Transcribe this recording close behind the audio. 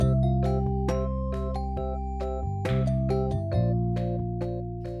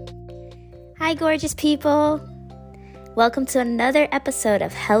Hi, gorgeous people. Welcome to another episode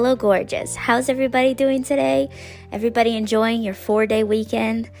of Hello Gorgeous. How's everybody doing today? Everybody enjoying your 4-day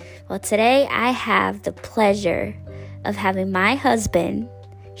weekend? Well, today I have the pleasure of having my husband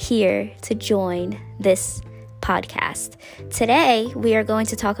here to join this podcast. Today, we are going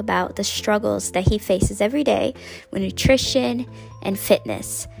to talk about the struggles that he faces every day with nutrition and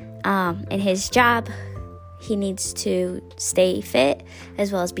fitness. In his job, he needs to stay fit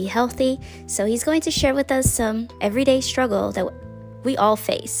as well as be healthy. So he's going to share with us some everyday struggle that we all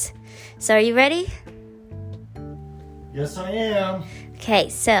face. So are you ready? Yes, I am. Okay,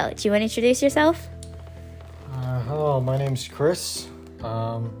 so do you want to introduce yourself? Hello, my name's Chris,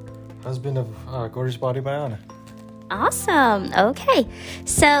 husband of Gorgeous Body by Anna. Awesome. Okay,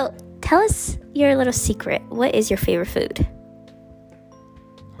 so tell us your little secret. What is your favorite food?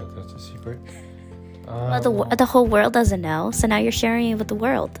 That's a secret. Well, the whole world doesn't know, so now you're sharing it with the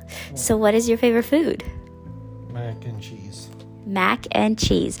world. So what is your favorite food? Mac and cheese. Mac and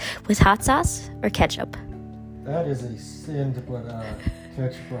cheese. With hot sauce or ketchup? That is a sin to put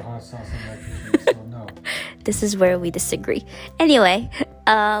ketchup or hot sauce on mac and cheese, so no. This is where we disagree. Anyway,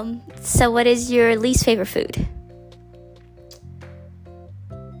 so what is your least favorite food?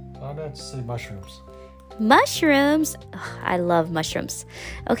 I'd have to say mushrooms. Mushrooms. Ugh, I love mushrooms.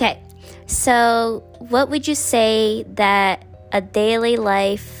 Okay, so what would you say that a daily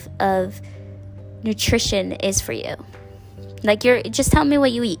life of nutrition is for you? Like, just tell me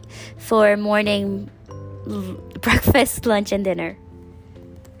what you eat for morning, breakfast, lunch, and dinner.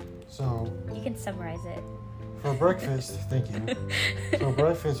 So You can summarize it. for breakfast, thank you. For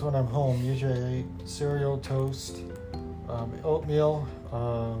breakfast when I'm home, usually I eat cereal, toast, oatmeal.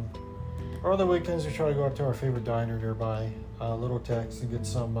 Or on the weekends, we try to go out to our favorite diner nearby, Little Tex, and get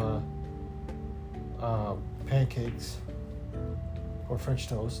some pancakes or French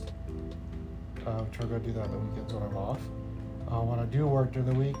toast. Try to go do that on the weekends when I'm off. When I do work during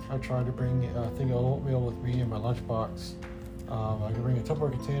the week, I try to bring a thing of oatmeal with me in my lunchbox. I can bring a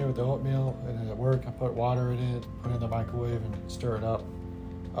Tupperware container with the oatmeal, and then at work, I put water in it, put it in the microwave, and stir it up,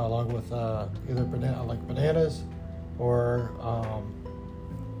 along with either bananas or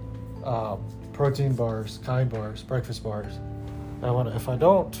protein bars, kind bars, breakfast bars. Now, if I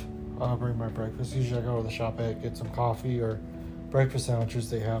don't bring my breakfast, usually I go to the shop and get some coffee or breakfast sandwiches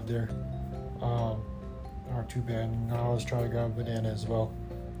they have there. Aren't too bad. And I always try to grab a banana as well.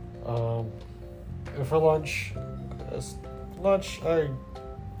 And for lunch,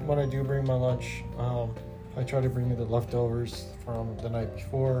 when I do bring my lunch, I try to bring the leftovers from the night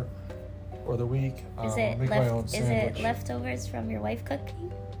before or the week. Is it leftovers from your wife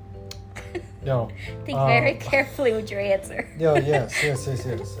cooking? No. Think very carefully with your answer. No, yes. It's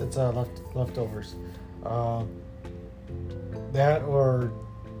leftovers. That, or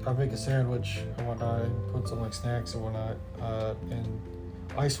I make a sandwich and whatnot, and put some snacks and whatnot, and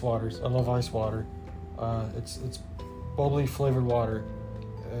ice waters. I love ice water. It's bubbly flavored water.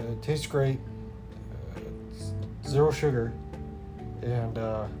 It tastes great. It's zero sugar, and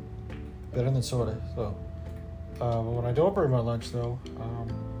better than soda. So, when I don't bring my lunch though,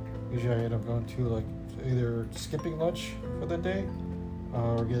 usually I end up going to either skipping lunch for the day,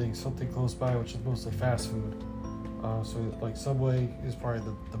 or getting something close by, which is mostly fast food. So Subway is probably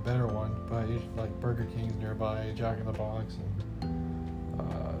the better one, but Burger King's nearby, Jack in the Box, and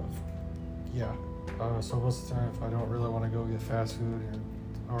so most of the time, if I don't really want to go get fast food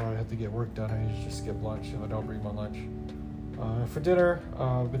or I have to get work done, I usually just skip lunch if I don't bring my lunch. For dinner,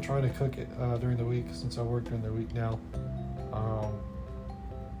 I've been trying to cook it during the week since I work during the week now.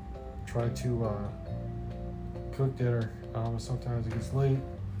 Try to cook dinner. Sometimes it gets late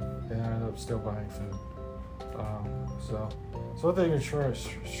and I end up still buying food. So one thing to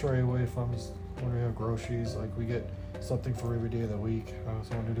stray away from is when we have groceries, we get something for every day of the week.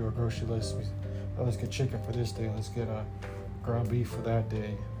 So when we do a grocery list, let's get chicken for this day, let's get ground beef for that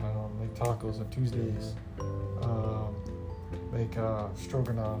day, make tacos on Tuesdays, make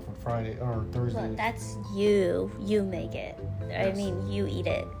stroganoff on Friday or Thursdays. Look, that's you make it. Yes. I mean, you eat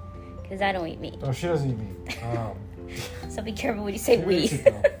it, because I don't eat meat. No, she doesn't eat meat. So be careful when you say we.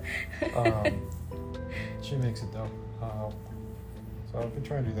 She makes it though. So I can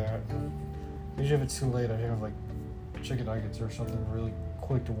try to do that. Usually if it's too late, I have chicken nuggets or something really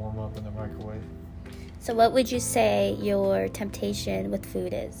quick to warm up in the microwave. So what would you say your temptation with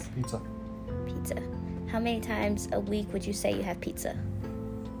food is? Pizza. How many times a week would you say you have pizza?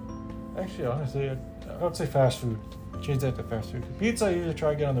 Actually, honestly, I would say fast food. Change that to fast food. Pizza I usually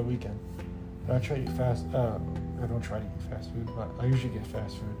try to get on the weekend. I try to eat fast. I don't try to eat fast food, but I usually get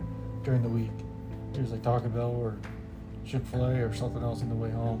fast food during the week. Usually Taco Bell or Chick-fil-A or something else on the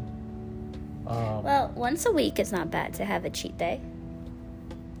way home. Well, once a week is not bad to have a cheat day.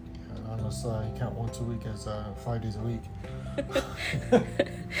 Unless you count once a week as 5 days a week.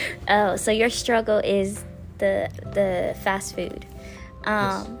 Oh, so your struggle is the fast food.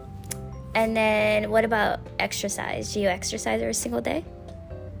 Yes. And then what about exercise? Do you exercise every single day?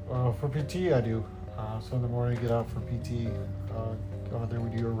 For PT, I do. So in the morning, get out for PT. Go out there, we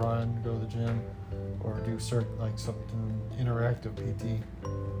do a run, go to the gym, or do something interactive PT.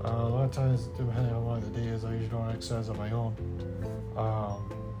 A lot of times, depending on what the day is, I usually don't exercise on my own.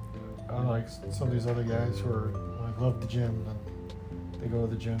 Unlike some of these other guys who are love the gym, and they go to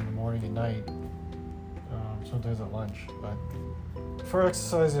the gym in the morning and night. Sometimes at lunch, but for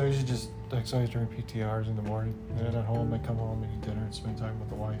exercise, I usually just exercise during PT hours in the morning. And then at home, I come home and eat dinner and spend time with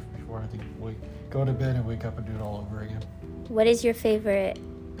the wife before I go to bed and wake up and do it all over again. What is your favorite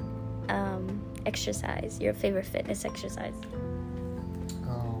exercise? Your favorite fitness exercise?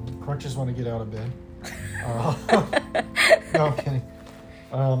 Crunches when I get out of bed. No, I'm kidding.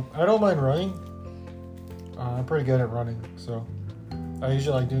 I don't mind running. I'm pretty good at running, so I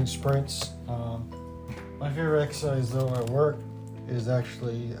usually like doing sprints. My favorite exercise, though, at work is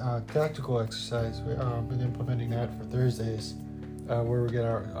actually tactical exercise. We've been implementing that for Thursdays, where we get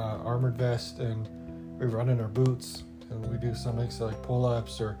our armored vest and we run in our boots, and we do some exercise like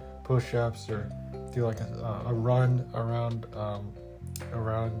pull-ups or push-ups, or do like a run around our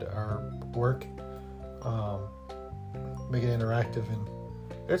work. Make it interactive, and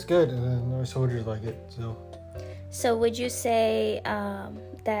it's good, and then our soldiers like it. So would you say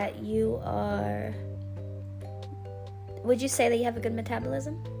that you are... Would you say that you have a good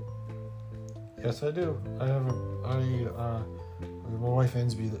metabolism? Yes, I do. My wife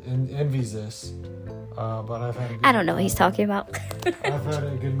envies this, but I've had. I don't know what he's talking about. I've had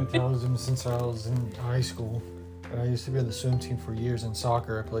a good metabolism since I was in high school, and I used to be on the swim team for years. In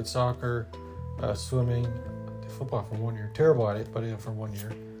soccer, I played soccer, swimming, football for 1 year. Terrible at it, but for 1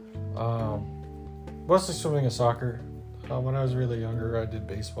 year. Mostly swimming and soccer. When I was really younger, I did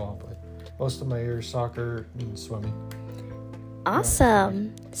baseball, but most of my years soccer and swimming.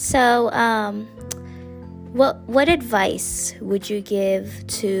 Awesome. So, what advice would you give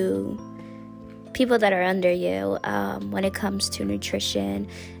to people that are under you when it comes to nutrition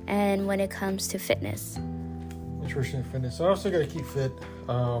and when it comes to fitness? Nutrition and fitness. I also got to keep fit.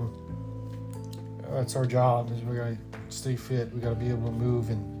 That's our job. Is we got to stay fit. We got to be able to move,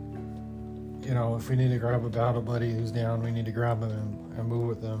 and if we need to grab a battle buddy who's down, we need to grab them and move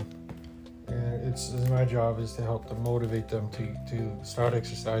with them. And it's my job is to help them, motivate them to start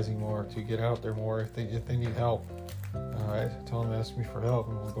exercising more, to get out there more. If they need help, I tell them to ask me for help,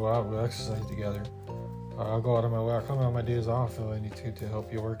 and we'll go out and we'll exercise together. I'll go out of my way. I'll come on my days off if I need to help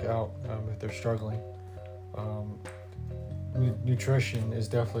you work out if they're struggling. Nutrition is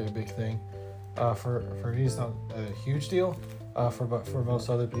definitely a big thing. For me, it's not a huge deal. For most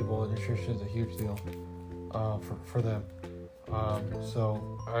other people, nutrition is a huge deal for them. So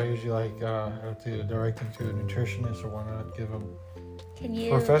I usually have to direct them to a nutritionist or whatnot, give them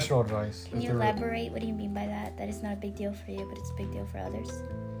professional advice. Can you elaborate? What do you mean by that? That it's not a big deal for you, but it's a big deal for others?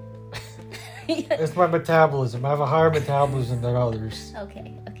 It's my metabolism. I have a higher metabolism than others.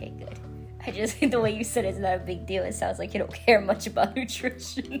 Okay, good. I just think the way you said it's not a big deal, it sounds like you don't care much about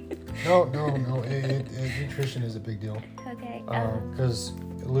nutrition. No. Nutrition is a big deal. Okay. Because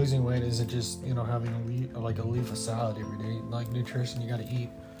losing weight isn't just having a leaf of salad every day. Like nutrition, you got to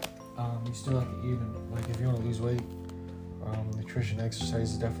eat. You still have to eat, and if you want to lose weight, nutrition,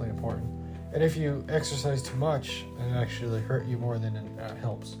 exercise is definitely important. And if you exercise too much, it actually hurt you more than it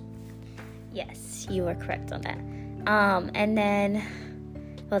helps. Yes, you are correct on that. And then,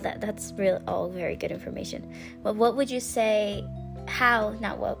 well, that's really all very good information. But what would you say? How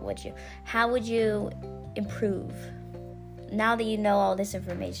would you improve? Now that you know all this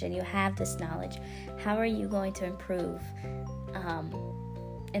information, you have this knowledge, how are you going to improve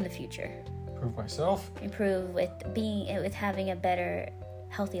in the future? Improve myself? Improve with having a better,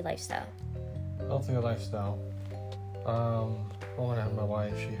 healthy lifestyle. Healthier lifestyle. When I have my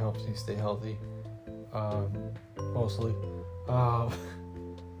wife, she helps me stay healthy, mostly.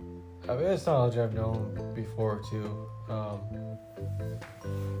 It's knowledge I've known before too,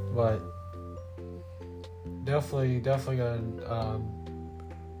 but definitely gotta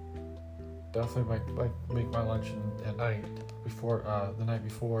make my lunch at night before the night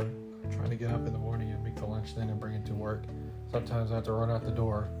before. I'm trying to get up in the morning and make the lunch then and bring it to work. Sometimes I have to run out the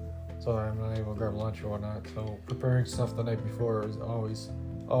door, so I'm not able to grab lunch or whatnot. So preparing stuff the night before is always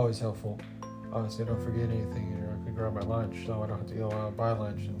helpful. So I don't forget anything, and I can grab my lunch, so I don't have to go out and buy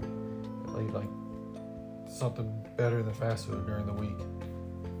lunch and eat something better than fast food during the week.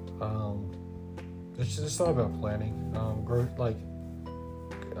 it's just not about planning.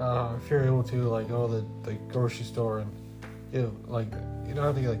 If you're able to go to the grocery store and you don't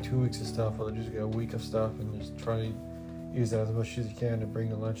have to get 2 weeks of stuff, or just get a week of stuff and just try to use that as much as you can to bring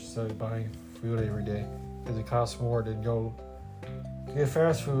to lunch instead of buying food every day, because it costs more to go to get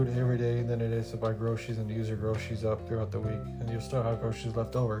fast food every day than it is to buy groceries and to use your groceries up throughout the week, and you'll still have groceries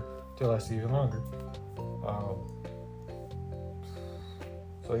left over to last even longer.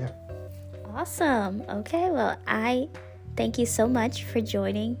 So yeah. Awesome. Okay, well, I thank you so much for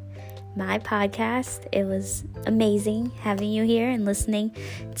joining my podcast. It was amazing having you here and listening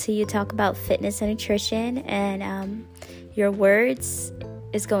to you talk about fitness and nutrition, and your words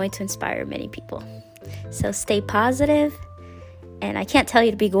is going to inspire many people. So stay positive, and I can't tell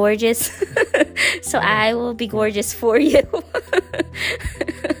you to be gorgeous, so I will be gorgeous for you.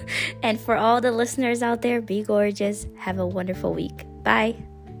 And for all the listeners out there, be gorgeous. Have a wonderful week. Bye.